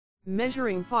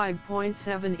Measuring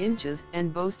 5.7 inches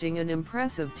and boasting an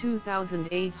impressive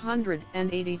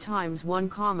 2880 x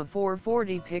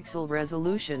 1,440 pixel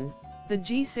resolution, the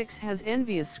G6 has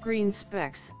envious screen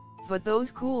specs, but those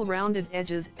cool rounded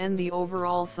edges and the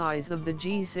overall size of the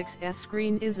G6's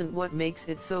screen isn't what makes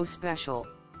it so special.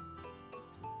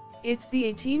 It's the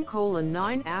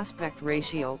 18:9 aspect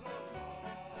ratio.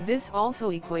 This also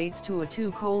equates to a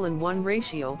 2:1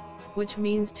 ratio, which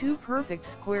means two perfect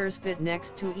squares fit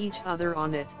next to each other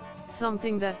on it,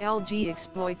 something that LG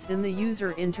exploits in the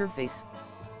user interface.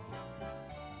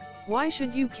 Why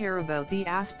should you care about the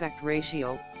aspect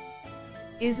ratio?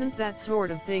 Isn't that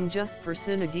sort of thing just for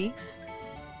cine-geeks?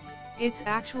 It's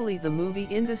actually the movie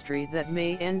industry that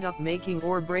may end up making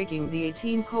or breaking the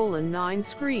 18:9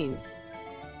 screen.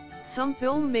 Some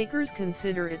filmmakers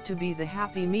consider it to be the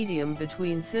happy medium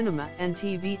between cinema and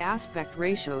TV aspect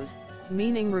ratios,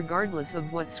 meaning regardless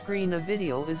of what screen a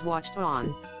video is watched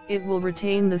on, it will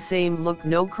retain the same look,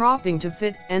 no cropping to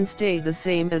fit, and stay the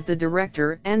same as the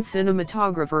director and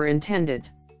cinematographer intended.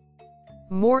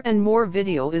 More and more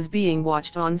video is being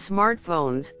watched on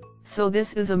smartphones, so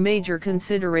this is a major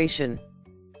consideration.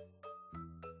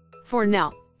 For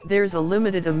now, there's a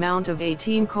limited amount of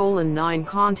 18:9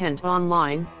 content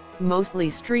online, mostly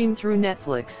streamed through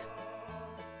Netflix.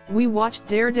 We watched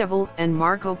Daredevil and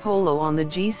Marco Polo on the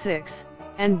G6,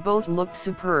 and both looked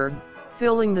superb,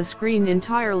 filling the screen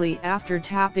entirely after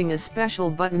tapping a special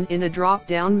button in a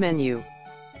drop-down menu.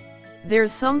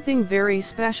 There's something very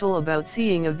special about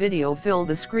seeing a video fill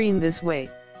the screen this way.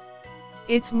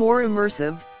 It's more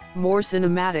immersive, more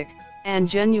cinematic, and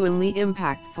genuinely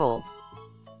impactful.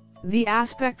 The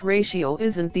aspect ratio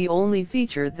isn't the only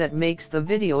feature that makes the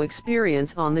video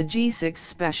experience on the G6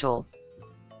 special.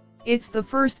 It's the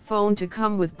first phone to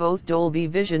come with both Dolby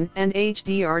Vision and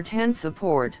HDR10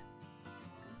 support.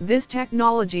 This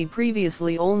technology,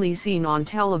 previously only seen on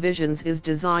televisions, is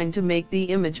designed to make the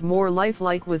image more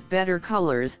lifelike with better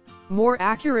colors, more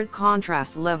accurate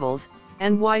contrast levels,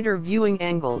 and wider viewing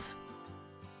angles.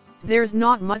 There's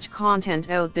not much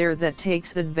content out there that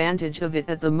takes advantage of it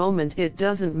at the moment. It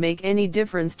doesn't make any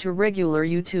difference to regular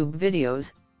YouTube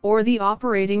videos, or the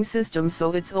operating system,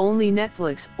 so it's only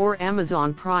Netflix or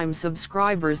Amazon Prime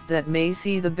subscribers that may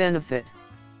see the benefit.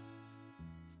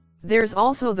 There's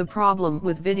also the problem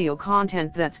with video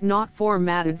content that's not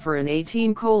formatted for an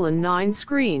 18:9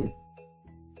 screen.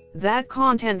 That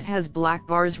content has black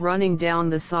bars running down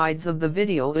the sides of the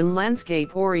video in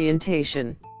landscape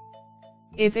orientation.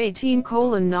 If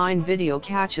 18:9 video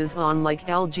catches on like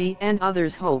LG and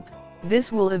others hope,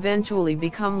 this will eventually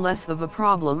become less of a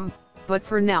problem, but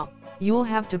for now, you'll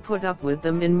have to put up with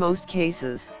them in most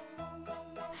cases.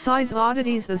 Size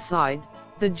oddities aside,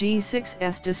 the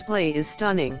G6's display is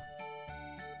stunning.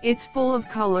 It's full of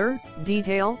color,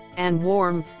 detail, and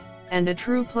warmth, and a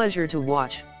true pleasure to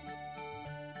watch.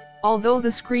 Although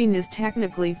the screen is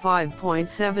technically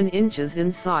 5.7 inches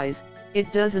in size,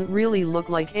 it doesn't really look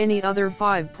like any other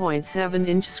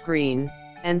 5.7-inch screen,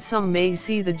 and some may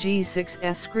see the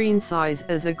G6's screen size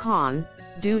as a con,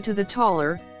 due to the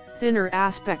taller, thinner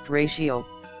aspect ratio.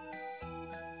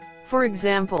 For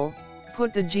example,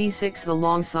 put the G6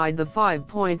 alongside the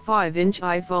 5.5-inch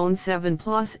iPhone 7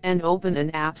 Plus and open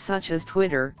an app such as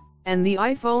Twitter, and the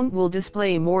iPhone will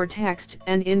display more text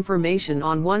and information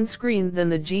on one screen than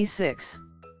the G6.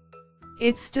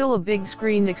 It's still a big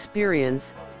screen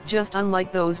experience, just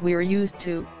unlike those we're used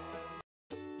to.